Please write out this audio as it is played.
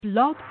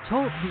Blog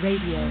Talk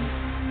Radio.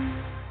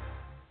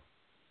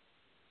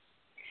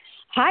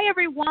 Hi,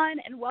 everyone,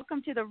 and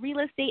welcome to the Real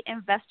Estate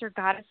Investor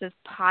Goddesses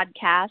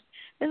podcast.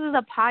 This is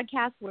a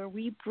podcast where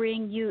we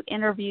bring you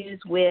interviews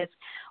with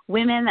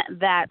women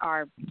that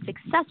are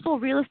successful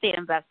real estate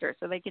investors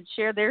so they can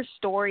share their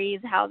stories,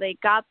 how they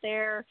got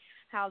there,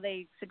 how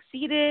they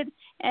succeeded,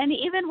 and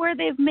even where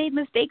they've made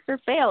mistakes or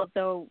failed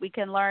so we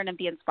can learn and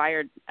be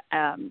inspired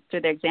through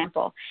their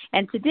example.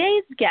 And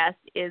today's guest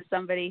is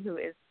somebody who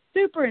is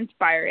super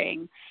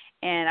inspiring,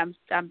 and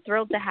I'm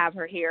thrilled to have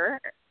her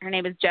here. Her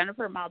name is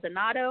Jennifer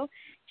Maldonado.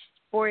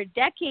 For a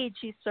decade,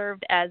 she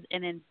served as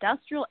an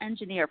industrial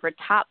engineer for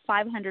top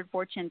 500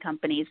 Fortune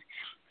companies,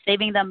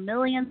 saving them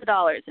millions of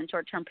dollars in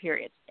short-term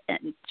periods.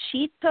 And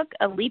she took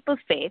a leap of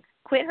faith,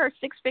 quit her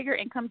six-figure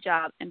income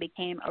job, and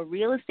became a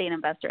real estate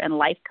investor and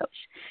life coach.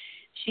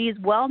 She is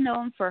well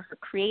known for her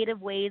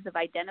creative ways of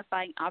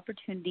identifying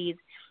opportunities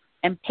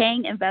and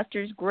paying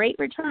investors great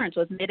returns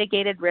with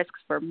mitigated risks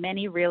for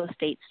many real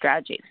estate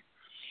strategies.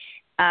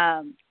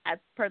 As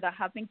per the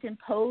Huffington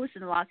Post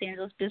and the Los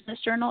Angeles Business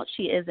Journal,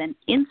 she is an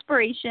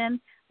inspiration,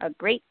 a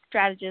great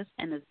strategist,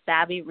 and a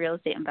savvy real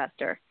estate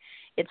investor.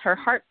 It's her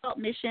heartfelt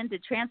mission to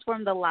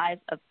transform the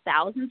lives of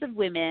thousands of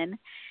women.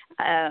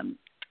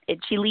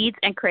 She leads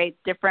and creates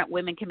different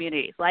women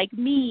communities. Like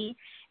me,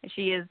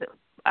 she is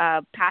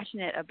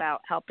passionate about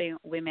helping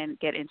women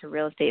get into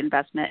real estate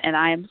investment, and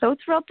I am so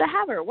thrilled to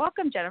have her.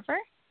 Welcome, Jennifer.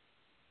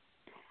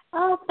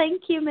 Oh,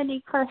 thank you,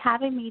 Monique, for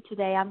having me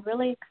today. I'm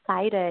really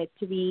excited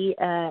to be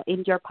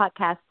in your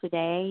podcast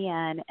today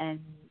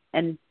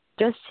and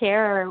just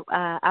share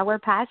our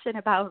passion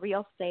about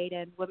real estate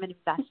and women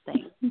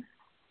investing.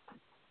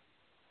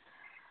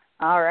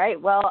 All right.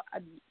 Well,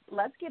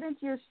 let's get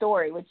into your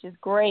story, which is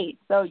great.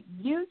 So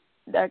you,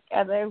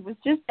 as I was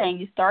just saying,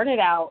 you started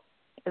out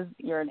as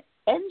you're an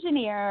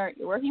engineer,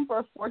 you're working for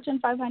a Fortune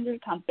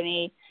 500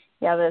 company,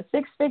 you have a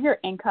six-figure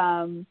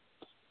income.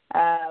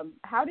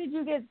 How did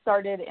you get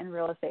started in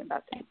real estate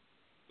investing?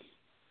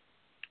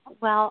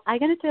 Well, I'm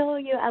going to tell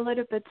you a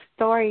little bit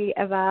story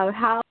about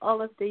how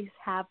all of this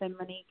happened,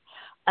 Monique.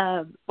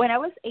 When I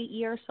was 8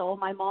 years old,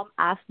 my mom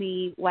asked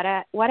me what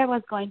I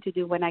was going to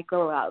do when I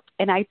grow up.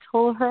 And I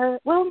told her,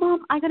 well,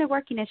 Mom, I'm going to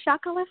work in a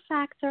chocolate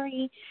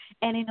factory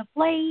and in a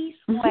place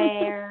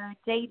where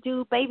they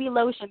do baby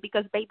lotion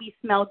because babies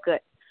smell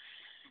good.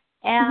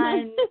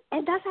 And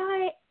that's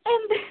how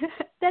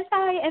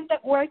I ended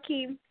up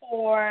working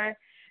for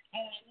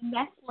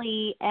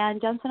Nestle and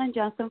Johnson &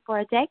 Johnson for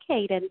a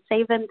decade and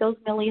saving those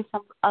millions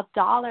of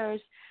dollars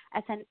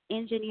as an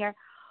engineer.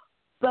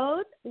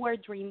 Both were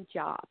dream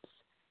jobs.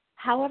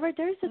 However,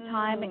 there's a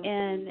time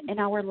in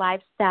our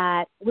lives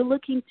that we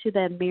look into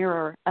the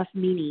mirror of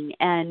meaning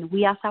and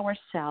we ask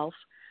ourselves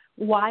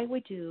why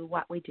we do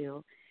what we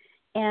do.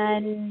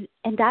 And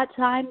in that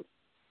time,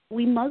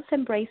 we must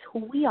embrace who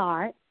we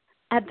are,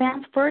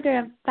 advance further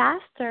and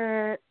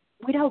faster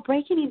without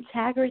breaking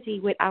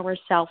integrity with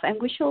ourselves,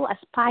 and we should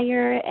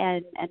aspire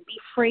and be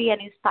free and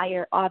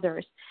inspire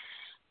others.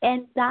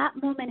 And that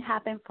moment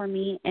happened for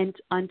me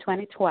on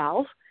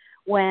 2012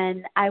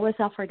 when I was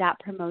offered that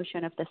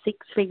promotion of the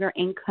six-figure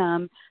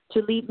income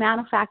to lead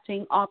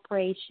manufacturing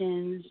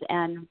operations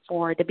and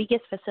for the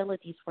biggest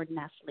facilities for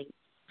Nestle.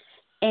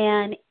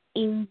 And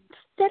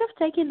instead of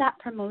taking that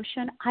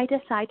promotion, I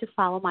decided to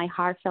follow my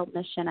heartfelt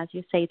mission, as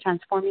you say,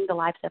 transforming the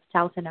lives of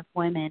thousands of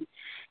women,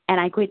 and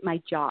I quit my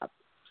job.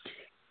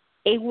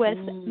 It was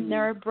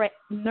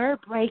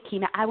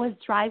nerve-breaking. I was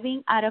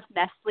driving out of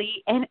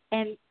Nestle, and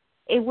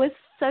it was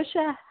such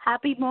a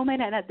happy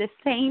moment, and at the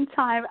same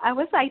time, I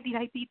was like, did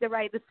I did the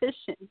right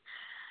decision?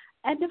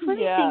 And the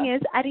funny thing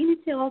is, I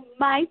didn't tell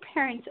my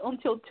parents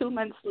until 2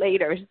 months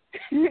later.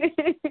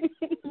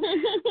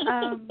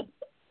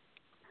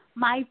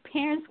 My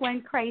parents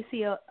went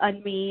crazy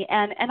on me,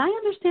 and I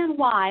understand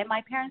why.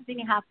 My parents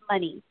didn't have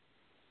money.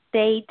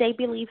 They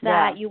believe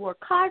that you work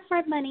hard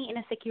for money in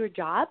a secure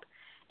job,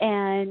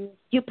 and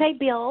you pay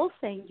bills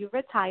and you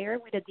retire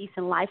with a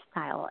decent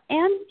lifestyle.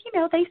 And,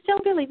 they still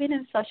believe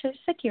in Social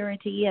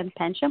Security and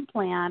pension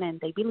plan, and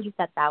they believe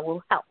that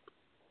will help.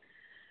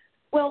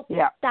 Well,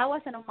 that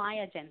wasn't on my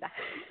agenda.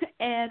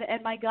 and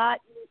my God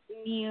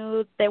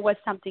knew there was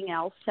something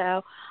else.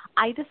 So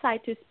I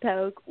decided to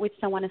spoke with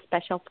someone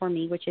special for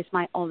me, which is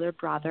my older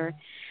brother.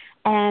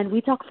 And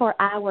we talked for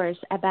hours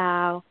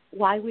about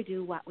why we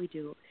do what we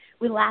do.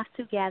 We laughed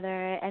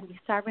together, and we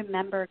started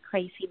remember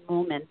crazy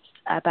moments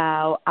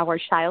about our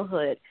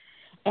childhood.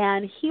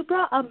 And he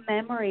brought a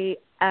memory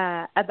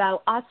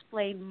about us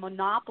playing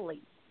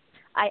Monopoly.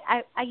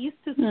 I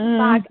used to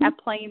suck at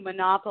playing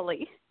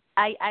Monopoly.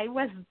 I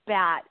was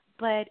bad,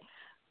 but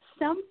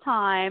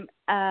sometimes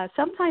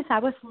I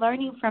was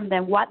learning from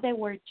them what they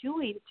were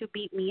doing to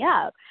beat me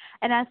up.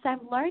 And as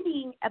I'm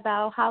learning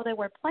about how they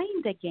were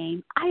playing the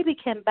game, I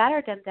became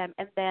better than them,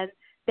 and then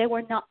they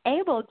were not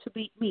able to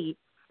beat me.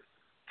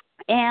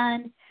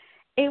 And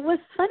it was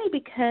funny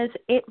because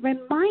it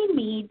reminded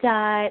me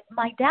that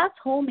my dad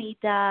told me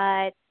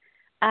that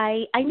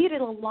I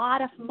needed a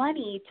lot of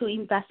money to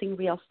invest in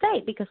real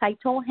estate because I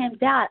told him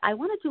that I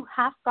wanted to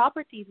have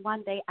properties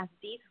one day as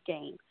this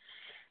game.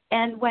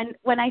 And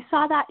when I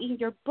saw that in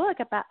your book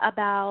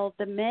about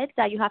the myth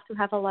that you have to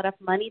have a lot of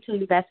money to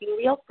invest in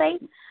real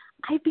estate,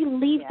 I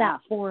believed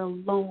that for a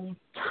long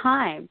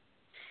time.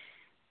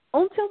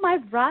 Until my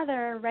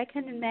brother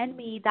recommended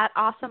me that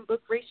awesome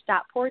book, Rich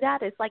Dad Poor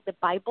Dad. It's like the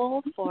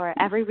Bible for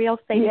every real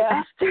estate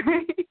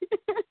investor.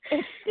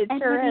 It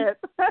sure is.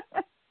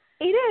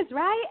 It is,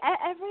 right?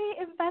 Every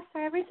investor,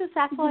 every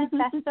successful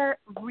investor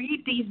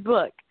read this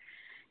book.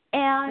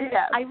 And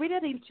I read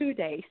it in 2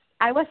 days.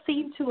 I was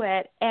into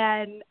it,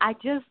 and I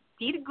just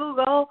did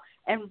Google,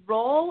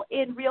 enroll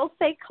in real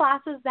estate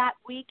classes that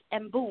week,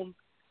 and boom,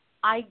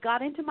 I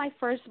got into my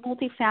first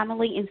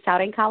multifamily in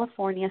Southern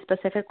California,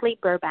 specifically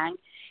Burbank.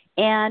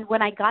 And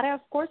when I got it,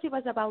 of course, it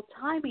was about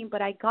timing,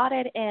 but I got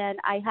it, and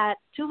I had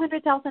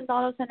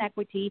 $200,000 in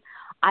equity.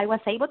 I was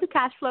able to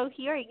cash flow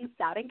here in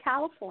Southern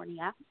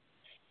California.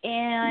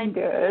 And,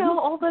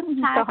 all the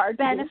tax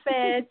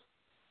benefits.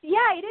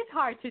 Yeah, it is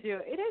hard to do.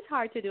 It is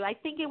hard to do. I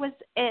think it was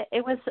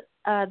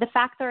the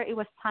factor, it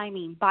was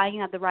timing,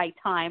 buying at the right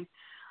time.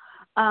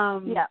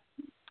 And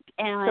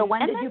so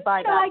when did you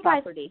buy that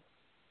property?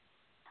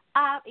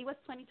 It was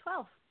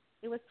 2012.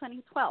 It was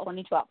 2012.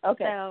 2012.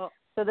 Okay.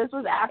 So this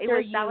was after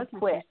you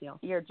quit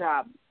your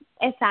job.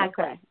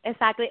 Exactly. Okay.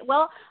 Exactly.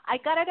 Well, I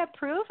got it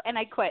approved and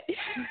I quit.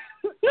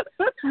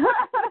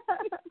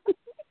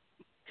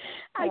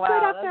 I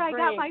quit after I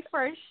got my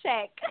first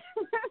check.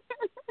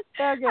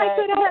 Okay. I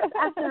quit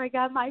after I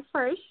got my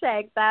first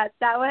check. That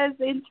was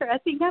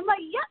interesting. I'm like,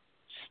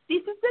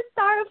 this is the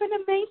start of an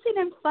amazing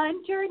and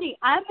fun journey.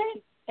 I'm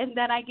in. And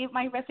then I gave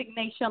my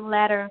resignation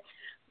letter,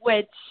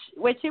 which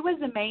it was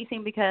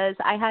amazing because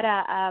I had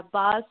a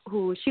boss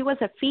who, she was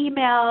a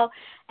female,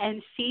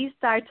 and she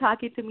started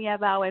talking to me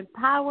about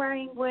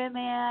empowering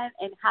women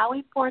and how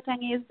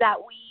important it is that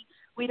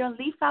we don't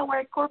leave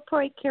our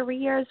corporate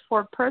careers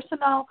for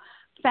personal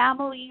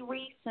family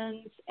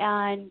reasons,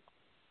 and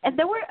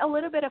there were a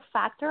little bit of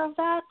factor of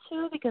that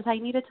too because I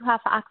needed to have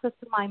access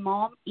to my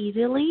mom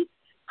easily.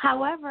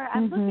 However,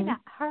 I'm looking at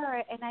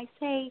her and I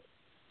say,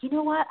 you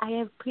know what?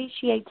 I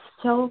appreciate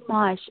so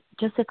much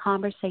just the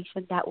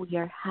conversation that we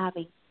are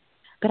having.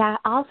 But I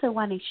also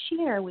want to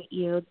share with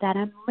you that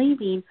I'm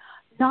leaving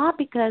not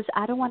because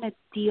I don't want to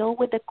deal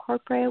with the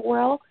corporate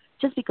world,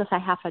 just because I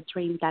have a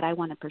dream that I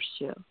want to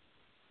pursue.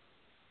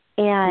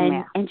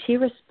 And she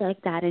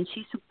respected that, and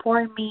she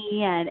supported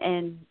me,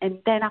 and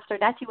then after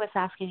that she was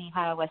asking me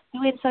how I was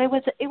doing. So it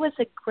was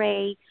a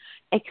great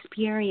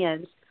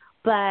experience.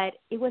 But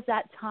it was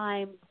that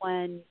time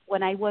when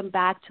I went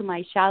back to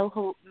my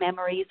childhood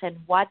memories and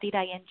what did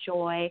I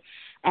enjoy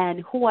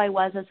and who I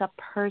was as a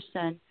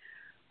person,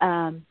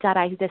 that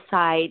I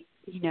decide,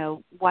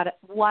 what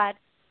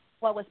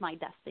was my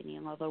destiny,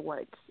 in other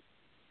words.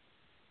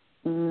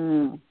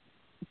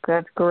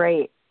 That's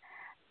great.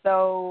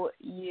 So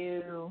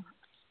you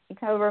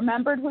kind of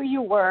remembered who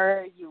you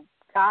were. You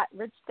got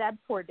Rich Dad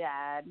Poor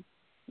Dad.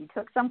 You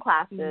took some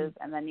classes,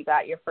 and then you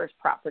got your first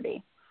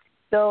property.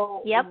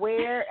 So and that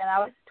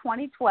was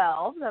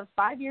 2012, that was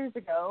 5 years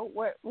ago.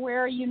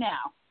 Where are you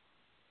now?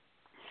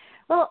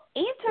 Well,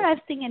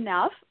 interesting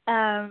enough,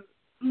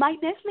 my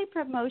Nestle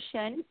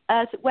promotion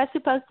was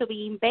supposed to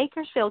be in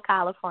Bakersfield,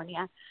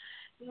 California.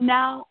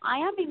 Now, I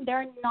am in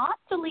there not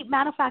to lead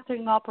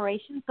manufacturing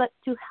operations, but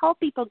to help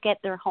people get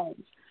their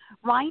homes.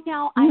 Right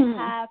now, I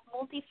have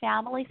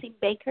multifamilies in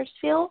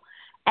Bakersfield,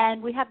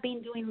 and we have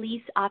been doing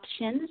lease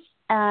options,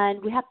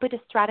 and we have put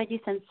strategies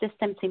and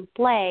systems in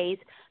place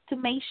to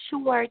make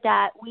sure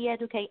that we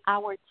educate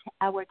our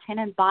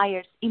tenant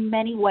buyers in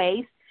many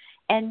ways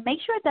and make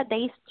sure that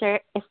they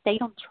stay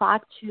on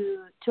track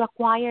to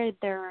acquire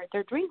their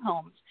dream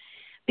homes.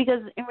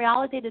 Because in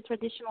reality, the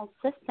traditional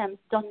systems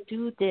don't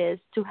do this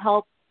to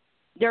help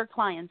their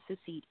clients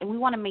succeed, and we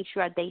want to make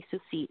sure that they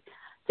succeed.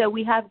 So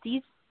we have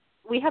this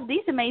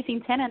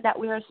amazing tenant that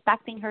we are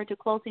expecting her to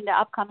close in the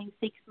upcoming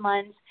 6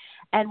 months,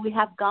 and we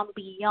have gone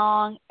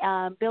beyond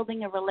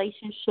building a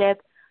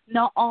relationship,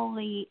 not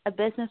only a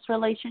business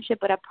relationship,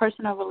 but a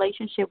personal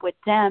relationship with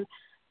them,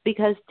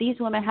 because these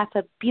women have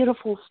a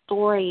beautiful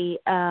story.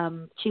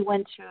 She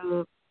went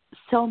through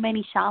so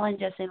many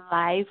challenges in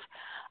life,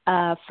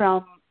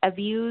 from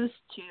abuse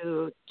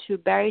to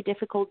very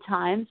difficult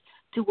times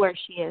to where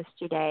she is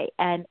today.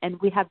 And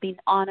we have been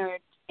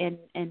honored and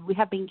we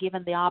have been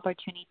given the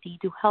opportunity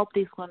to help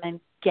these women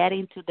get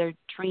into their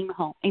dream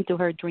home, into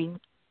her dream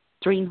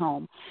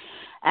home.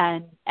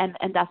 And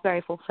that's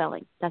very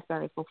fulfilling. That's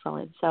very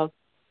fulfilling. So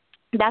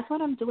that's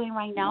what I'm doing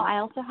right now. I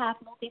also have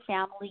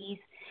multifamilies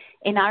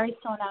in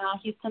Arizona,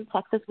 Houston,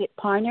 Texas with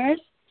partners,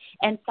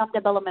 and some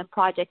development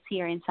projects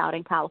here in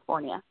Southern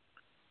California.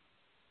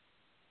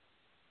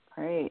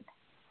 Great.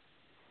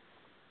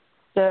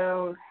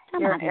 So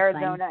you're in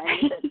Arizona,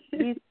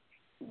 and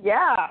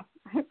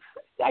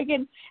I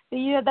can see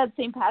you have that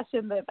same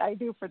passion that I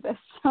do for this.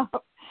 So,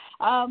 talk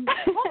a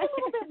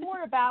little bit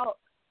more about.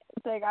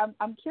 Like,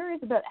 I'm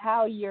curious about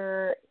how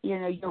you're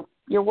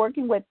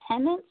working with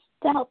tenants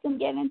to help them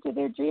get into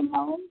their dream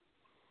home?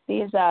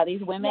 These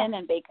women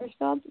in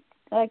Bakersfield.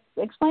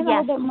 Explain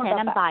a little bit more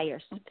about that.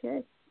 Buyers.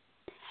 Okay.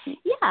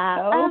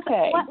 Yeah.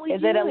 Okay.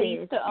 Is it a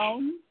lease to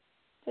own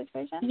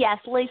situation? Yes,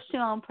 lease to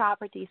own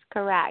properties.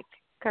 Correct.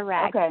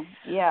 Okay.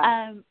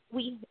 Yeah.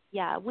 We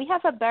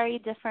have a very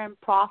different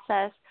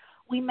process.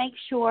 We make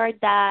sure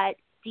that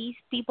these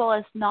people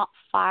is not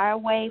far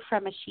away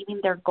from achieving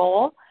their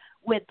goal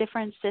with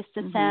different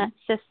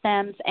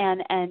systems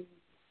and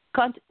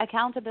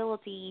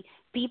accountability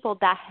people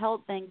that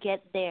help them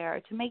get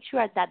there to make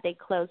sure that they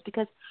close.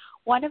 Because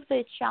one of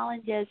the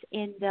challenges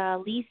in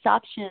the lease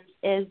options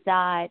is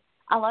that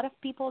a lot of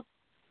people,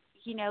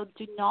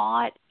 do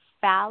not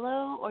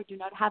follow or do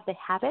not have the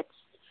habits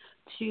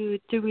to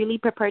really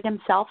prepare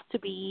themselves to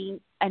be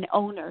an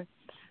owner.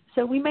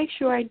 So we make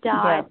sure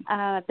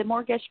that the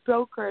mortgage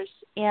brokers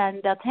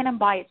and the tenant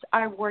buyers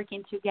are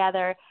working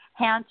together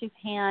hand to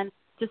hand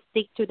to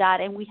stick to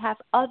that. And we have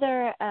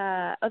other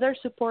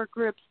support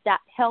groups that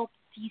help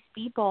these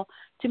people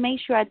to make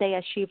sure they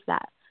achieve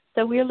that.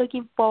 So we're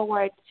looking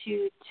forward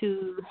to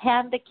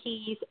hand the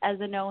keys as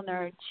an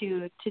owner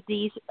to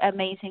these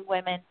amazing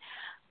women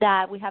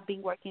that we have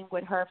been working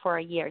with her for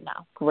a year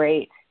now.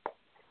 Great.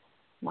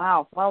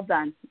 Wow. Well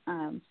done.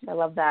 I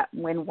love that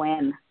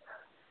win-win.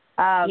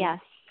 Yes.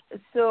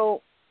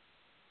 So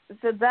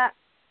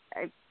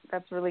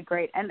that's really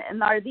great.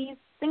 And are these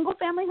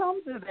single-family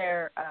homes or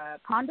they're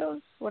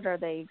condos? What are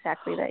they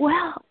exactly?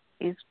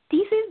 This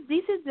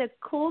is the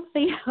cool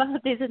thing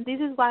about this, and this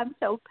is why I'm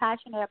so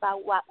passionate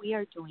about what we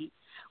are doing.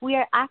 We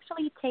are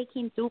actually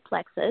taking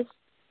duplexes,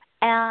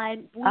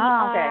 and we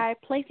are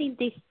placing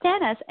these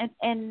tenants,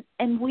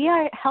 and we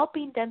are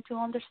helping them to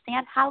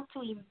understand how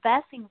to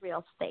invest in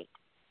real estate.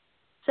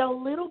 So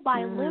little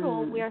by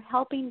little, we are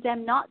helping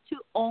them not to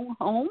own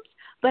homes,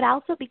 but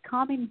also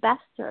become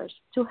investors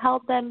to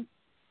help them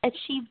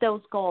achieve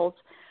those goals.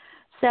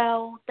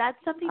 So that's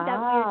something that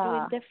we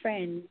are doing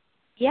different.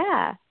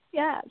 Yeah.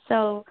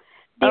 So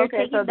they're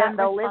taking so then that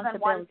they'll live on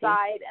responsibility. one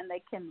side and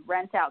they can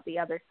rent out the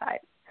other side.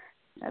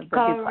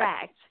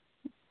 Correct.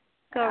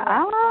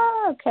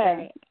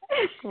 Okay.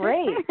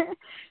 Great.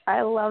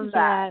 I love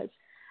that.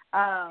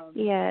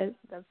 Yes.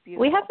 That's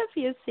beautiful. We have a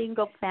few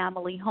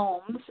single-family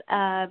homes,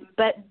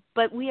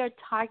 but we are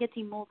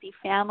targeting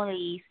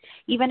multifamilies,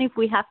 even if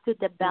we have to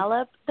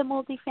develop the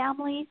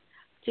multifamilies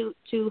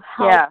to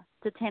help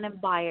the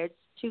tenant buyers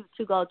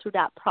to go through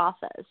that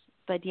process.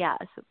 But yes,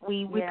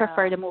 we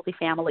prefer the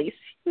multifamilies.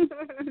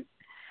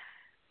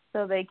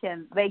 So they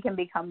can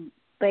become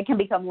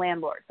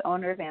landlords,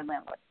 owners and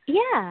landlords.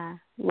 Yeah.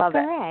 Love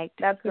correct.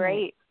 it. That's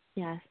great.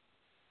 Yes.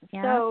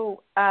 Yeah.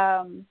 So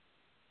I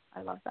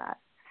love that.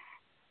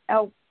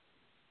 Oh,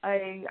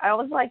 I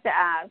always like to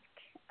ask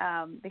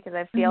because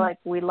I feel like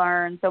we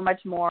learn so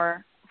much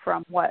more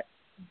from what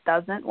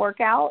doesn't work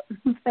out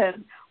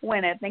than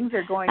when things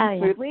are going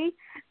smoothly.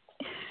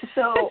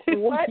 So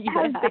what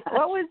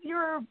was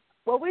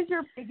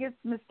your biggest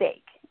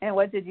mistake, and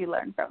what did you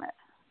learn from it?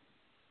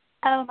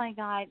 Oh my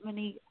God,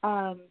 Monique.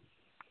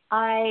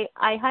 I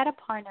had a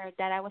partner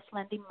that I was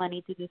lending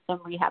money to do some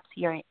rehabs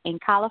here in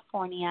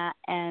California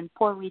and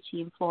Port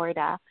Richey in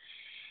Florida,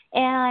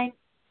 and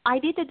I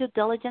did the due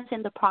diligence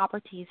in the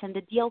properties, and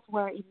the deals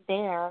were in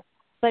there.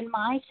 But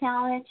my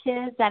challenge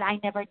is that I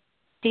never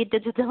did the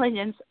due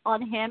diligence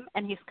on him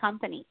and his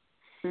company.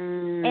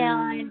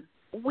 And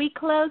we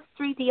closed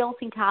 3 deals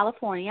in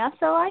California,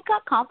 so I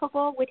got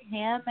comfortable with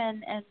him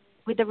and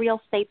with the real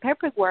estate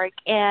paperwork,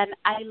 and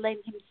I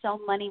lent him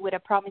some money with a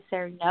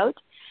promissory note,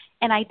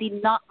 and I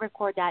did not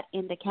record that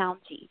in the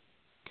county.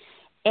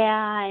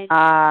 And he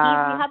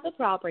rehabbed the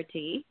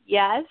property.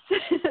 Yes,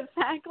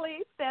 exactly.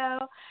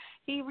 So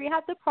he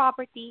rehabbed the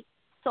property,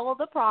 sold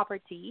the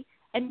property,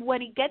 and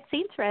what it gets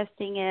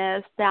interesting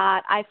is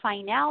that I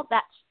find out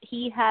that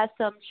he has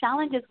some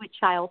challenges with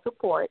child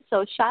support.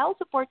 So child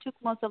support took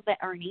most of the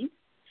earnings,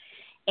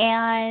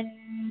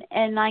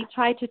 and I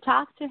tried to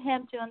talk to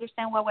him to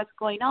understand what was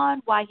going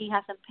on, why he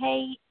hasn't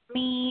paid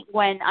me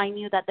when I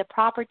knew that the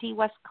property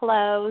was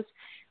closed,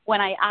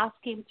 when I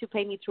asked him to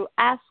pay me through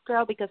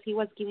escrow because he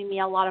was giving me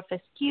a lot of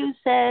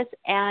excuses,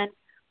 and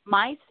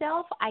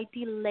myself, I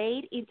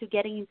delayed into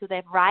getting into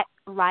the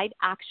right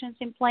actions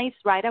in place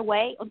right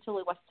away until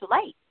it was too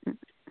late.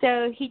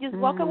 So he just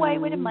walked away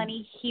with the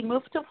money. He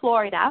moved to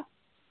Florida,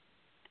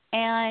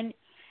 and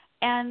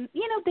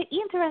the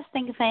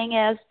interesting thing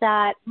is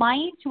that my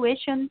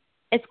intuition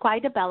is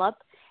quite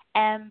developed,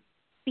 and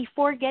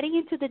before getting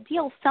into the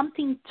deal,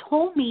 something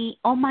told me,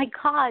 oh my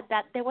God,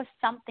 that there was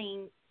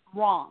something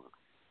wrong.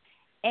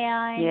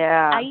 And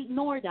I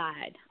ignored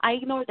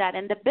that.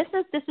 And the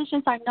business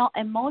decisions are not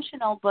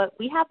emotional, but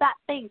we have that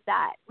thing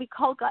that we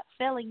call gut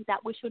feeling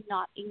that we should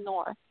not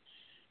ignore.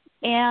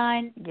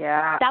 And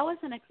that was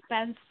an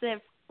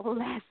expensive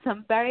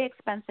lesson, very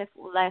expensive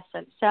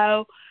lesson.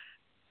 So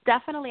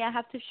definitely I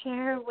have to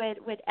share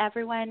with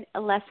everyone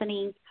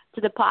listening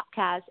to the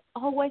podcast,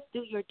 always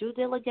do your due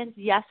diligence,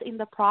 yes, in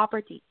the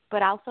property,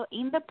 but also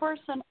in the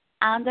person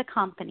and the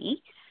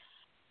company,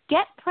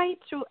 get paid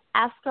through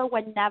escrow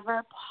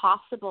whenever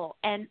possible,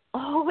 and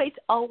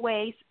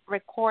always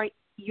record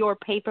your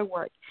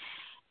paperwork.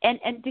 And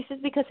this is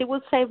because it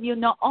will save you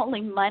not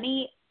only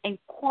money in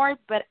court,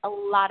 but a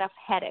lot of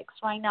headaches.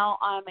 Right now,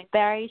 I'm a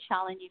very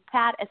challenging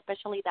path,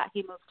 especially that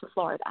he moved to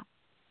Florida.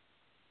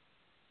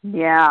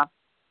 Yeah.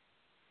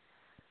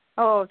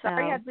 Oh,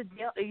 sorry you had to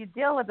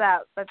deal with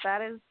that, but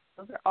those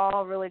are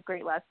all really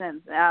great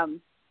lessons. Yeah.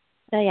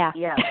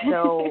 Yeah.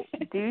 So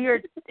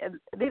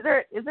is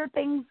there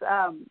things,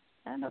 I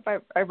don't know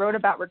if I wrote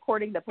about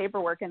recording the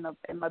paperwork in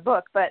my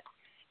book, but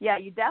yeah,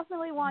 you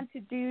definitely want to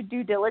do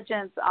due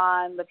diligence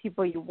on the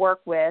people you work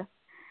with,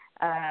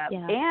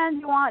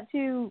 and you want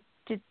to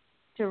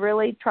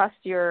really trust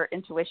your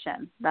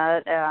intuition.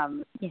 That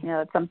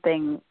it's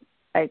something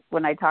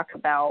when I talk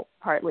about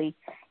partly,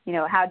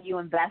 how do you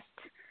invest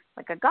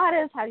like a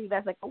goddess? How do you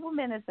invest like a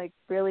woman? It's like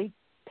really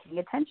paying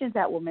attention to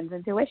that woman's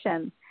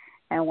intuition,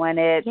 and when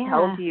it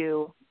tells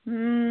you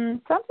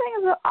something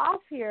is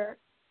off here,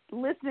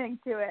 listening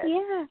to it.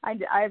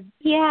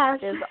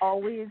 There's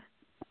always.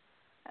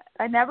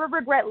 I never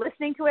regret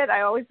listening to it.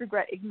 I always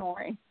regret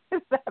ignoring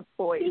that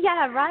voice.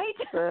 Yeah, right?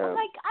 So, I'm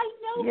like, I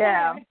know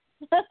her.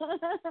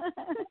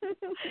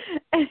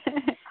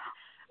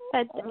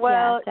 But,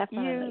 well,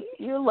 definitely.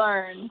 you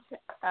learned.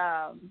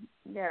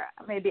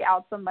 Maybe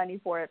out some money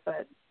for it,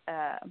 but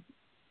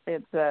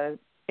it's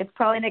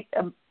probably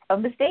a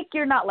mistake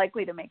you're not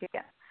likely to make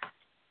again.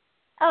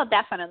 Oh,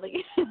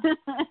 definitely.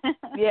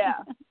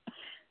 Yeah.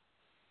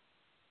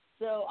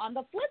 So on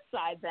the flip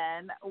side,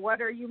 then,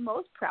 what are you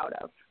most proud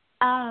of?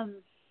 As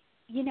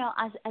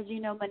you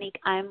know, Monique,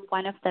 I'm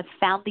one of the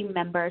founding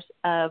members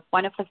of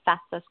one of the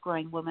fastest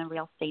growing women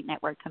real estate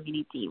network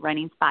community, Run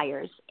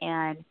Inspires,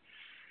 and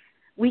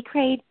we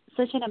create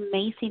such an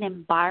amazing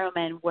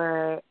environment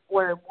where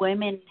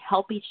women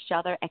help each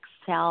other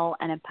excel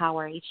and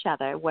empower each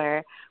other,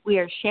 where we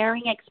are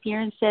sharing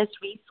experiences,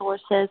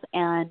 resources,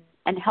 and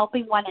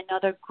helping one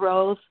another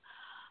grow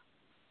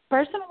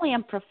personally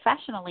and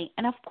professionally.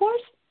 And of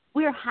course,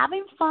 we're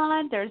having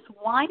fun. There's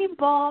wine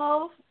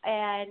involved,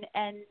 and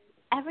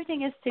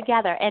everything is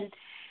together.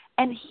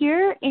 And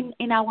here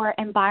in our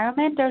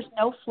environment, there's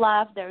no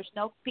fluff, there's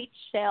no pitch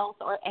sales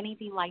or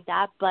anything like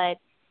that, but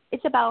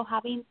it's about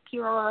having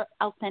pure,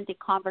 authentic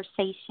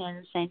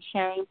conversations and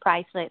sharing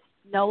priceless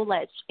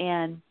knowledge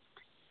and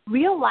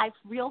real-life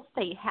real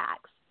estate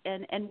hacks.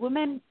 And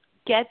women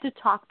get to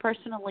talk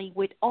personally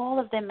with all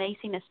of the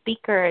amazing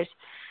speakers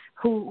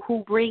who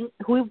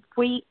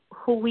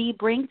we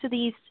bring to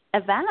these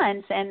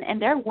events,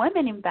 and they're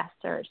women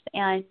investors.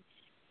 And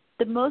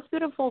the most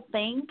beautiful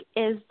thing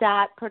is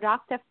that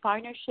productive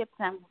partnerships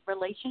and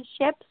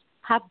relationships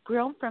have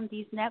grown from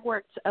these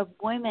networks of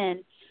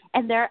women,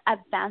 and they're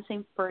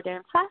advancing further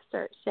and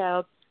faster.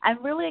 So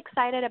I'm really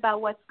excited about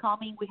what's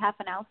coming. We have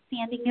an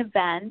outstanding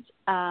event,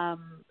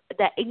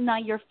 that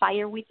Ignite Your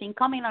Fire Within,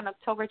 coming on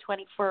October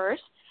 21st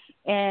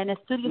in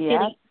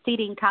Studio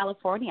City in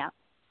California.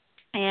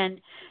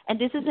 And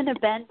this is an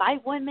event by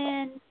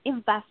women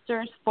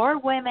investors, for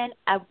women,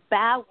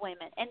 about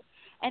women.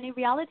 And in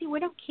reality, we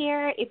don't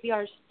care if you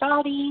are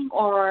studying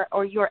or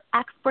your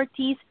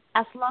expertise,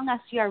 as long as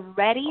you are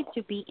ready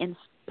to be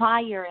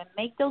inspired and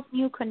make those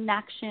new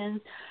connections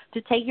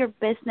to take your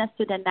business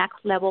to the next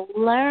level.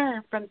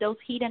 Learn from those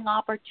hidden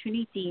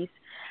opportunities.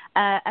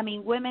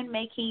 Women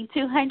making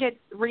 200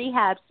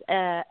 rehabs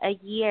a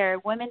year,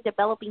 women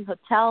developing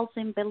hotels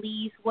in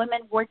Belize,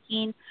 women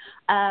working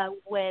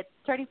with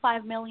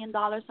 $35 million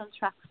on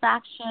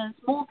transactions,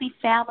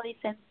 multi-families,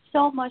 and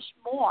so much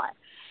more.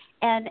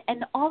 And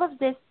all of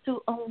this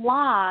to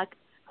unlock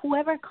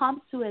whoever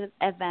comes to the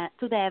event,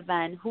 to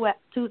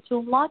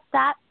unlock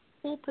that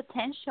full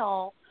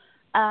potential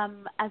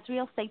as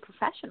real estate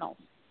professionals.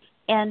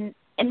 And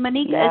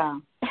Monique,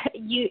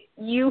 you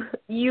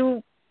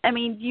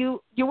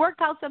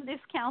work out some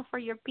discounts for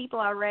your people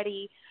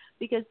already,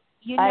 because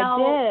you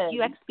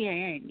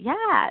experience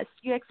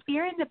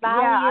the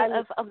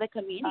value of the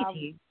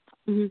community.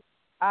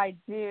 I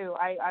do.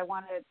 I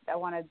want to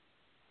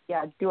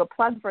do a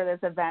plug for this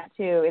event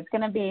too. It's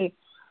going to be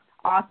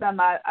awesome.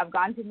 I've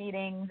gone to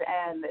meetings,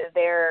 and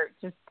they're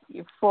just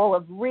full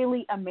of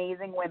really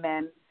amazing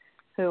women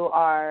who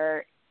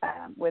are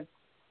with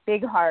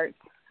big hearts,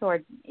 who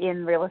are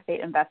in real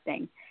estate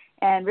investing.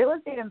 And real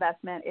estate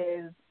investment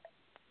is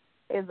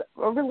a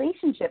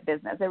relationship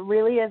business. It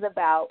really is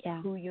about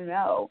who you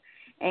know,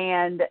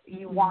 and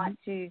you want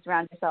to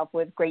surround yourself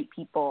with great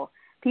people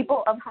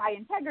of high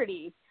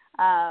integrity.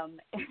 Not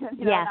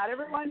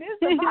everyone is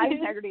of high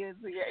integrity, as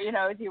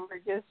you were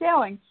just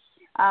showing.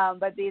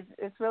 But this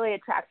really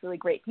attracts really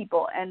great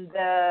people. And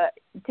the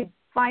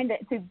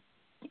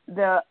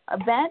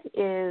event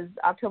is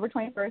October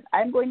 21st.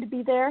 I'm going to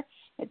be there.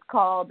 It's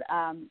called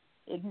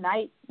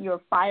Ignite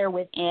Your Fire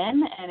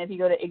Within. And if you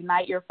go to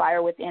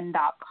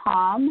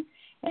igniteyourfirewithin.com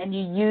and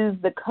you use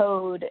the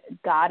code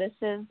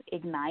Goddesses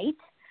Ignite,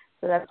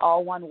 so that's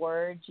all one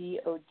word,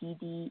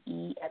 GODDESSES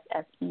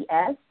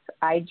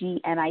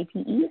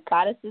IGNITE,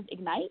 Goddesses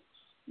Ignite,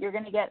 you're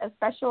going to get a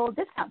special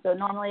discount. So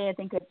normally I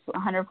think it's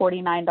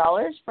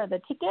 $149 for the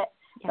ticket,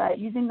 but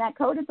using that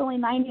code, it's only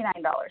 $99.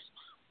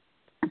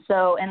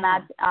 So, and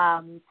that's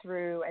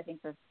through, I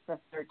think, the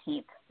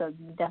 13th. So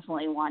you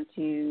definitely want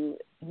to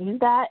use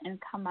that and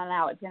come on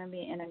out. It's going to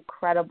be an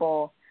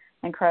incredible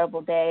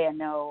day. I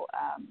know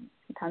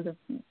tons of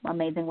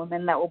amazing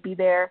women that will be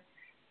there.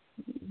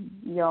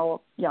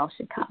 Y'all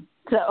should come.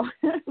 So,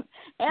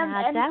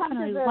 and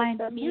definitely come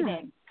to the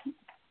meeting.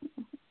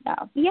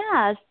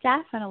 Yes,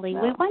 definitely.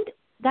 Yeah.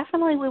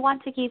 We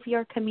want to give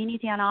your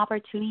community an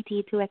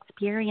opportunity to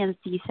experience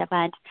these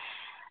events.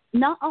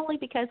 Not only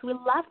because we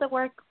love the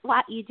work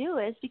what you do,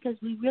 is because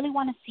we really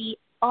want to see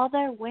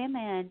other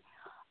women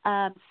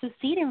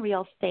succeed in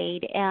real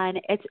estate, and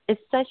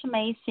it's such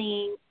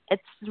amazing.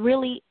 It's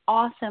really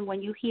awesome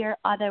when you hear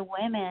other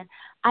women.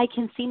 I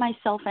can see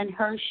myself in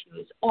her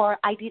shoes, or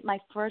I did my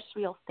first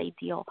real estate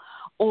deal,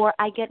 or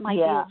I get my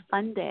deal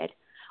funded,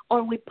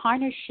 or with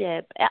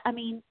partnership. I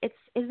mean, it's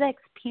the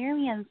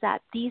experience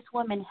that these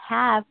women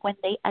have when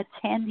they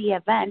attend the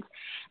event.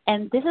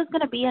 And this is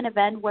going to be an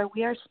event where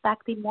we are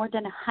expecting more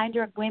than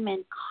 100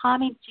 women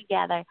coming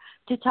together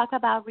to talk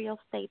about real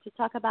estate, to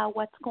talk about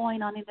what's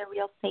going on in the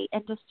real estate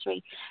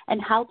industry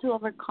and how to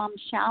overcome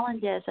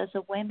challenges as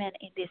a woman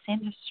in this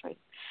industry.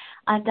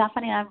 And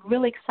definitely, I'm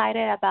really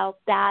excited about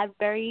that.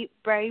 Very,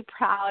 very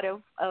proud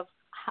of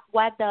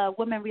what the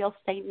Women Real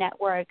Estate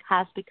Network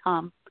has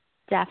become,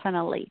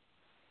 definitely.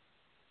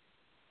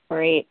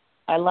 Great.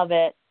 I love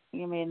it.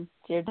 I mean,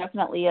 you're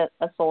definitely a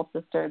soul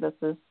sister. This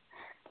is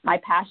my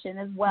passion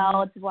as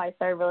well. This is why I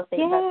started Real Estate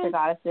Investor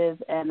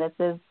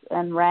Goddesses,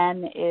 and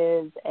Ren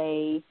is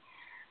a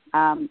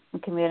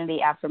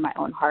community after my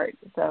own heart.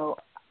 So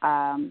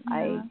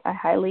I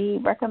highly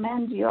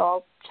recommend you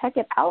all check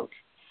it out.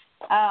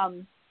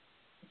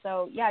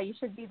 So yeah, you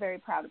should be very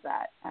proud of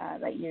that.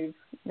 That you've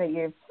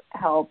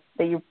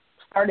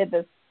started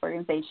this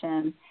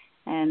organization,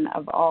 and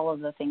of all of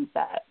the things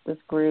that this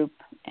group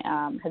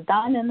has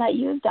done and that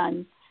you've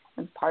done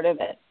as part of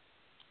it.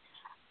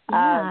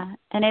 Yeah,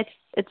 and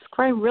it's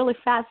growing really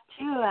fast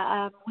too.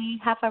 We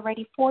have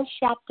already 4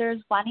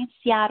 chapters, one in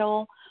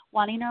Seattle,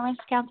 one in Orange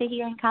County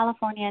here in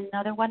California,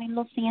 another one in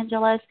Los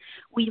Angeles.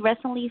 We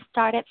recently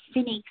started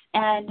Phoenix,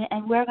 and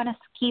we're going to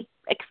keep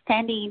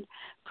extending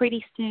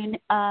pretty soon.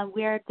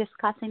 We're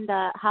discussing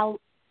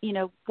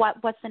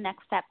what's the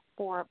next step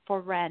for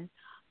Ren.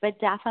 But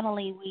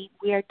definitely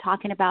we are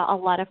talking about a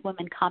lot of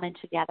women coming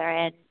together,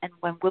 and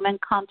when women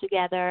come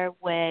together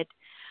with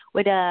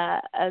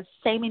a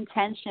same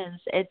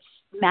intentions,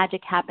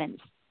 magic happens.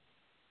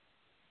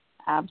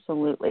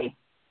 Absolutely.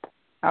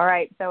 All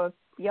right. So if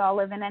y'all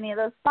live in any of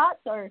those spots,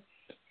 or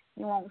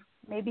you're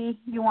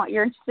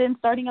interested in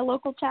starting a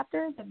local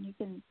chapter, then you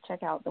can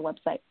check out the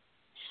website.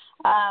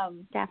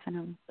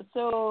 Definitely.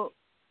 So,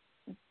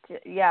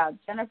 yeah,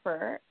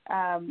 Jennifer,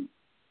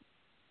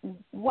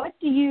 what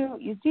do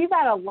you do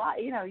that a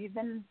lot? You know, you've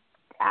been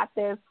at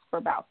this for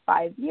about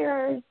 5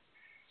 years.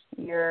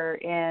 You're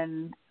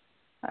in,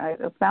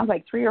 it sounds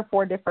like 3 or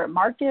 4 different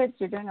markets.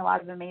 You're doing a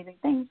lot of amazing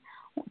things.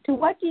 To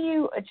what do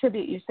you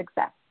attribute your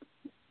success?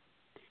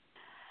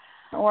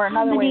 Or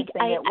another way of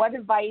saying it, what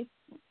advice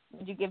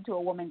would you give to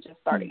a woman just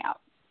starting out?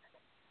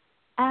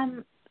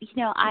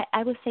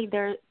 I would say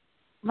there,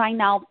 right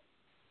now,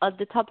 at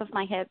the top of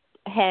my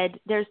head,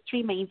 there's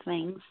 3 main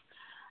things.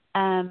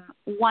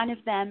 One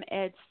of them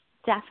is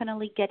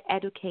definitely get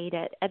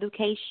educated.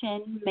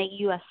 Education make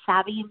you a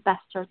savvy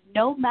investor.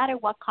 No matter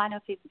what kind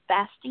of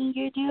investing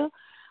you do,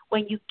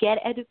 when you get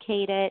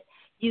educated,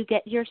 you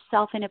get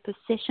yourself in a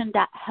position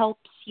that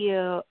helps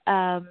you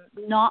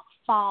not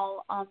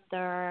fall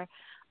under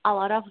a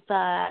lot of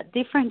the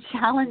different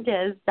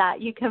challenges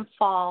that you can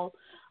fall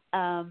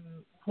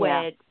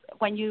with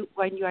when you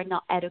are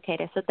not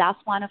educated. So that's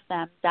one of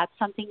them. That's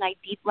something I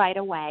did right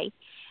away.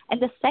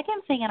 And the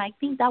second thing, and I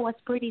think that was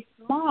pretty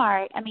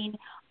smart, I mean,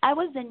 I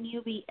was a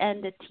newbie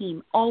in the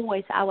team.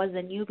 Always I was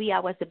a newbie. I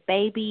was a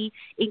baby,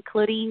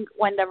 including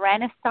when the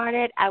Ren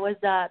started, I was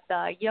the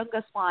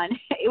youngest one.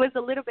 It was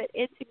a little bit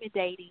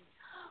intimidating.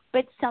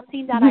 But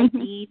something that I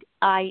did,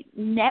 I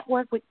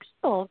networked with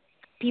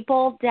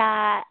people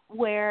that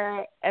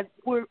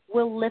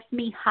will lift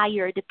me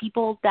higher. The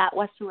people that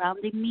was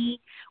surrounding me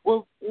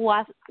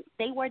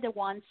they were the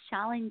ones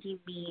challenging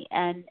me,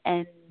 and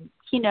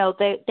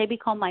they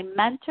become my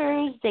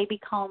mentors, they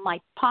become my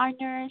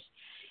partners,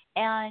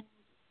 and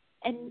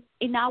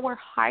in our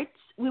hearts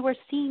we were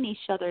seeing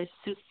each other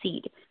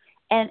succeed,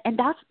 and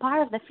that's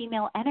part of the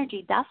female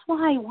energy. That's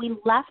why we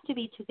love to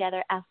be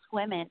together as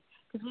women,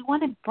 because we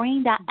want to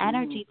bring that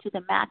energy to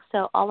the max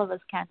so all of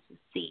us can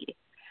succeed.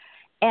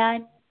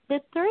 And the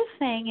third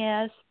thing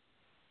is,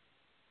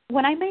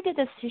 when I made the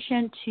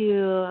decision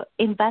to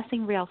invest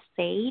in real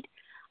estate,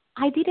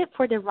 I did it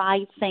for the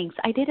right things.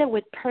 I did it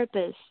with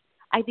purpose.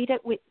 I did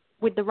it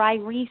with the right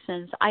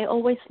reasons. I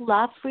always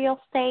loved real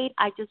estate.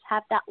 I just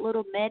had that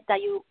little myth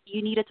that you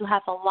needed to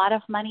have a lot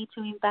of money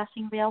to invest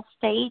in real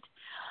estate.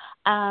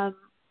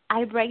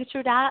 I break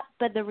through that,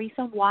 but the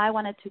reason why I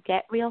wanted to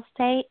get real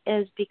estate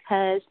is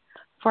because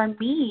for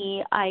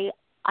me, I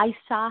I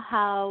saw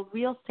how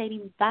real estate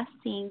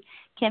investing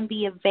can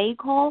be a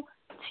vehicle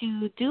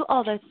to do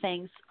other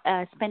things,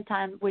 spend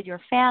time with your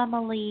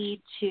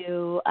family,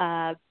 to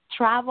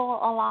travel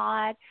a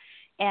lot,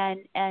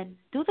 and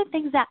do the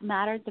things that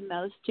matter the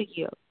most to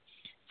you.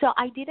 So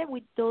I did it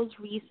with those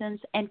reasons,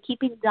 and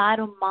keeping that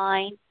in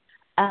mind,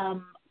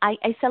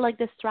 I select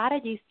the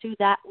strategies too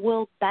that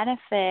will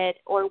benefit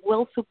or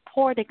will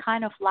support the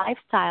kind of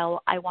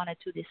lifestyle I wanted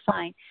to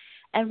design.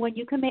 And when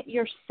you commit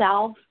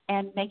yourself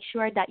and make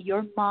sure that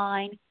your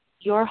mind,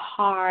 your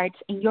heart,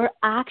 and your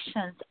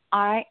actions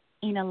are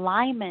in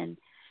alignment,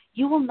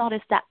 you will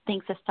notice that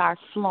things start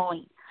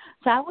flowing.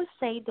 So I would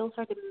say those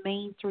are the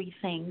main three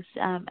things.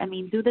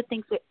 Do the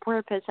things with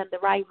purpose and the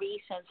right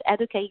reasons,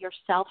 educate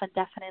yourself, and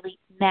definitely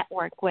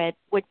network with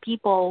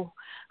people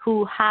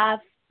who have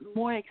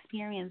more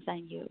experience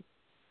than you.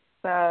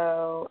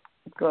 So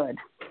good.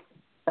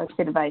 That's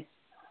good advice.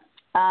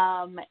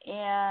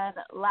 And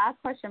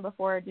last question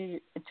before I do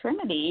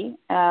Trinity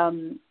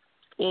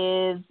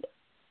is,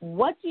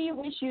 what do you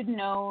wish you'd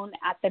known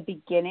at the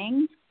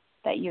beginning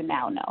that you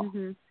now know?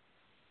 Mm-hmm.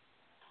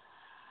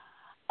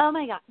 Oh,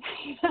 my God.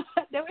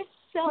 There were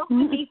so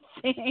many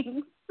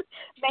things,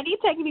 many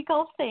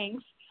technical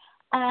things.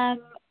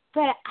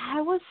 But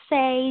I would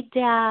say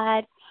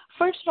that,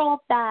 first of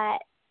all, that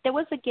there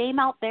was a game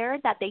out there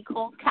that they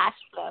call cash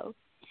flow.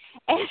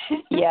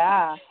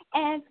 Yeah.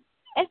 And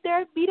there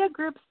are beta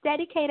groups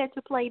dedicated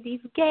to play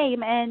this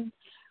game. And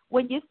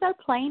when you start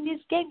playing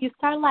this game, you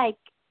start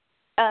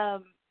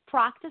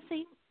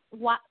practicing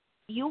what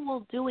you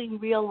will do in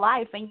real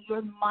life, and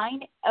your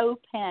mind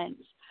opens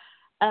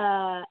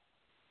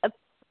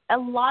a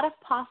lot of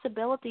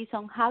possibilities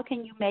on how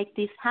can you make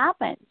this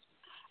happen.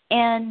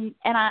 And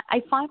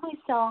I find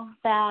myself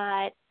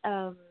that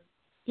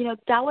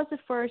that was the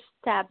first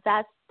step.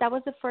 That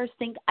was the first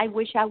thing I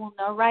wish I would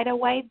know right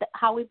away,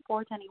 how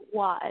important it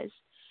was.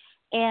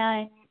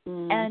 And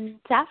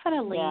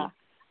definitely,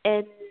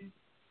 and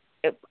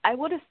I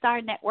would have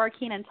started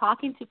networking and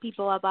talking to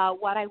people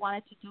about what I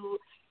wanted to do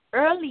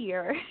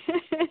earlier,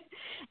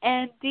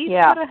 and these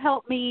would have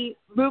helped me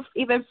move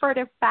even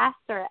further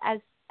faster.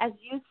 As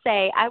you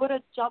say, I would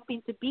have jumped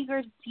into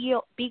bigger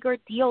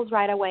deals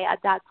right away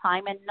at that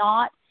time, and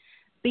not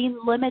being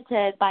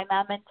limited by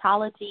my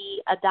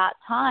mentality at that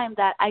time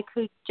that I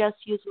could just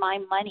use my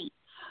money.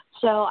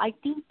 So I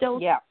think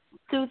those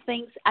two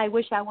things I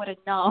wish I would have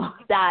known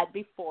that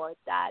before.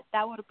 That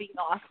would have been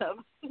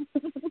awesome.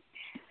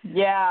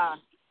 Yeah,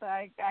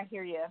 I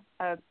hear you.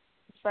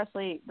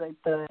 Especially like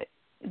the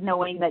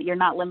knowing that you're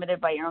not limited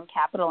by your own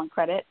capital and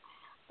credit.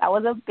 That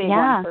was a big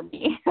one for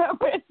me. That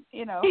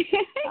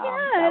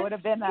would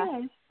have been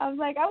I was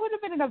like, I would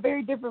have been in a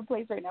very different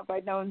place right now if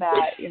I'd known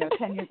that,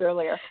 10 years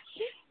earlier.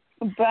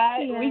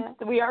 But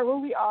we are where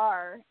we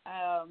are.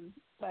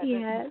 But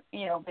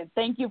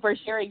thank you for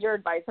sharing your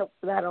advice.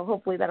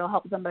 Hopefully that'll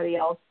help somebody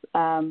else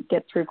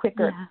get through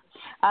quicker.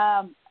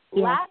 Yeah.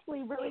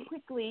 Lastly, really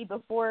quickly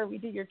before we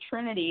do your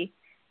Trinity,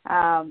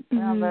 I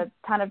don't have a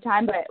ton of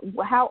time, but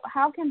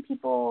how can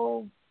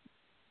people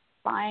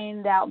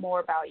find out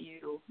more about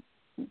you,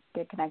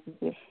 get connected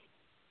with you?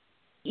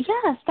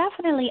 Yes,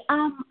 definitely.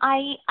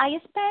 I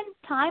spend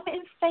time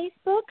in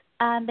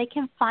Facebook. They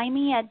can find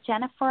me at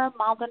Jennifer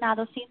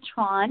Maldonado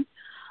Cintron.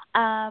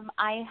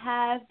 I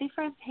have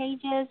different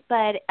pages,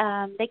 but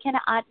they can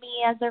add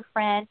me as their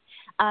friend.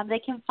 They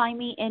can find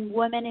me in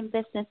Women in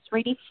Business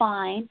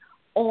Redefined,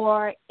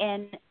 or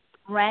in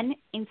Wren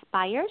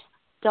Inspires,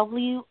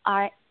 WREN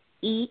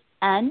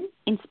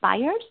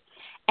Inspires,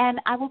 and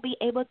I will be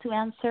able to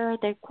answer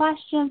their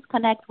questions,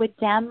 connect with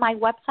them. My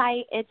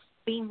website, it's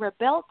being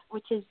rebuilt,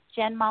 which is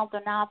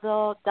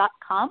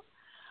jenmaldonado.com,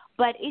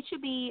 but it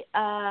should be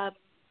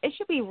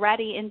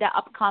ready in the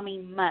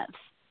upcoming months.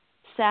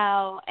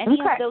 So any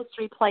of those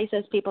three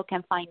places people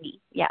can find me.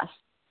 Yes.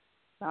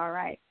 All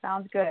right.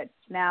 Sounds good.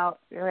 Now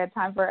we have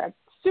time for a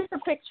super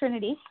quick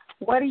Trinity.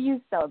 What are you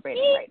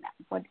celebrating right now?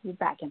 What are you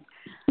backing?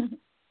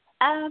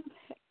 I'm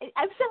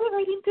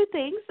celebrating two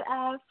things.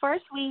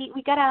 First, we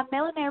got a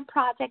millionaire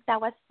project that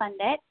was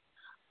funded.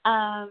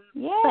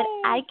 But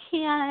I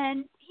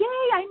can,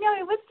 I know,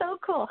 it was so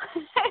cool.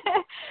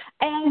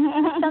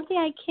 And something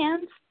I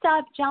can't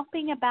stop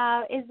jumping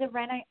about is the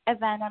REN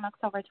event on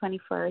October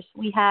 21st.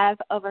 We have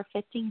over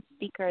 15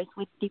 speakers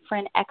with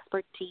different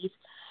expertise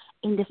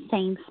in the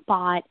same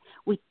spot,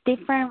 with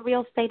different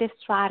real estate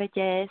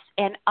strategists,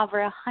 and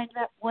over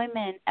 100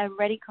 women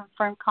already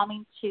confirmed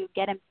coming to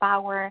get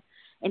empowered,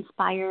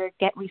 inspired,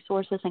 get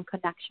resources and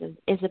connections.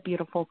 Is a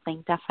beautiful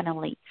thing,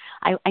 definitely.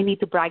 I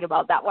need to brag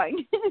about that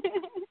one.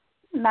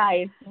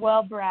 Nice.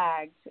 Well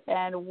bragged.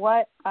 And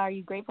what are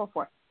you grateful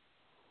for?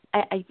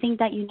 I think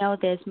that you know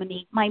this,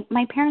 Monique.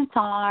 My parents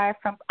are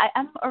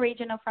I'm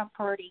original from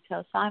Puerto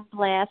Rico, so I'm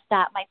blessed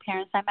that my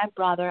parents and my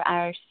brother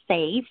are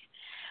safe.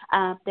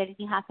 They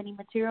didn't have any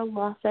material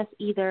losses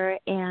either,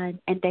 and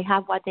they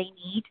have what they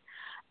need.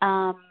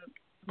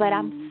 But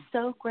I'm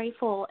so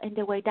grateful in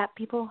the way that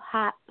people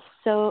have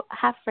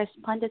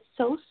responded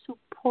so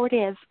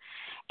supportive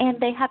And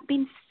they have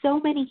been so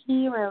many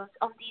heroes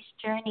on this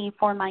journey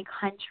for my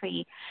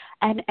country.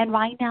 And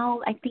right now,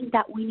 I think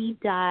that we need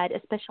that,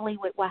 especially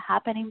with what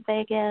happened in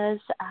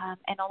Vegas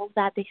and all of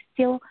that. There's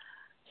still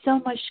so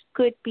much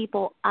good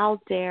people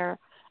out there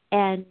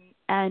and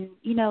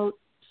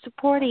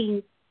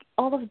supporting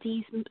all of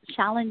these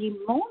challenging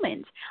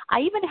moments. I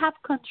even have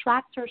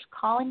contractors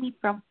calling me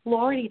from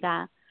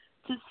Florida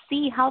to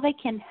see how they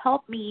can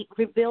help me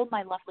rebuild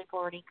my lovely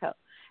Puerto Rico.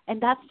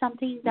 And that's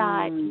something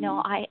that,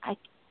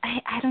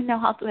 I don't know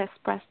how to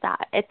express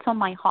that. It's on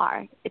my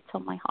heart. It's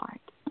on my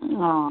heart.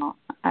 Oh,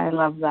 I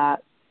love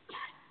that.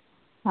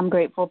 I'm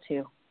grateful,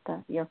 too,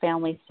 that your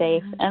family's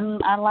safe. And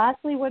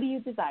lastly, what do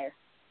you desire?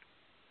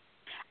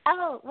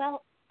 Oh,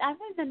 well, I'm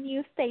in a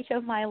new stage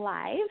of my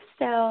life.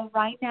 So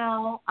right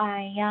now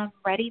I am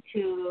ready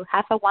to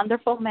have a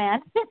wonderful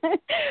man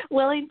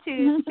willing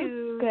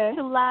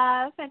to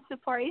laugh and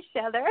support each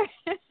other.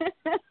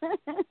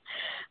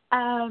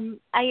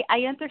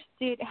 I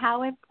understood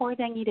how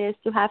important it is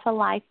to have a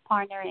life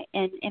partner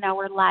in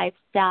our lives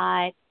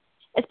that,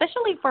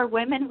 especially for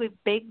women with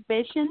big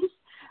visions,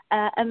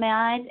 a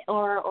man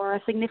or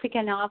a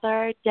significant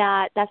other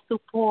that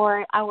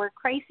support our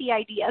crazy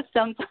ideas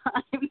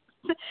sometimes.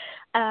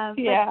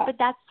 But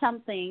that's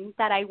something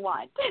that I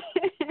want.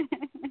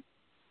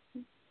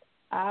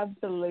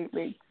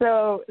 Absolutely.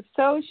 So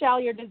shall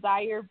your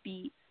desire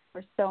be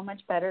for so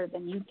much better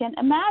than you can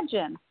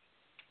imagine.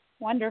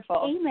 Wonderful.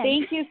 Amen.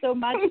 Thank you so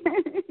much,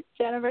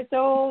 Jennifer.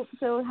 So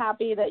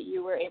happy that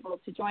you were able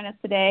to join us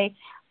today.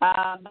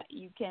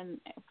 You can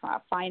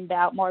find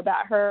out more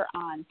about her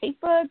on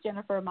Facebook,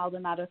 Jennifer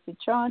Maldonado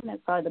Citron.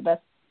 That's probably the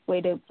best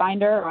way to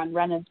find her, on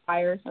Run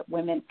Inspires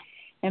Women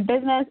in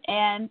Business.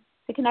 And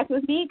to connect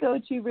with me, go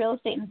to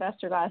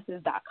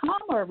realestateinvestorgoddesses.com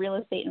or Real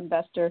Estate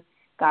Investor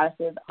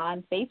Goddesses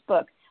on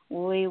Facebook.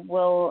 We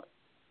will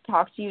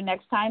talk to you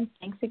next time.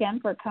 Thanks again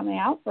for coming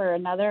out for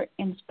another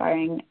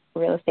inspiring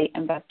Real Estate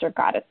Investor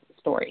Goddess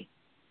story.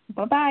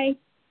 Bye-bye.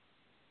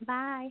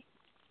 Bye.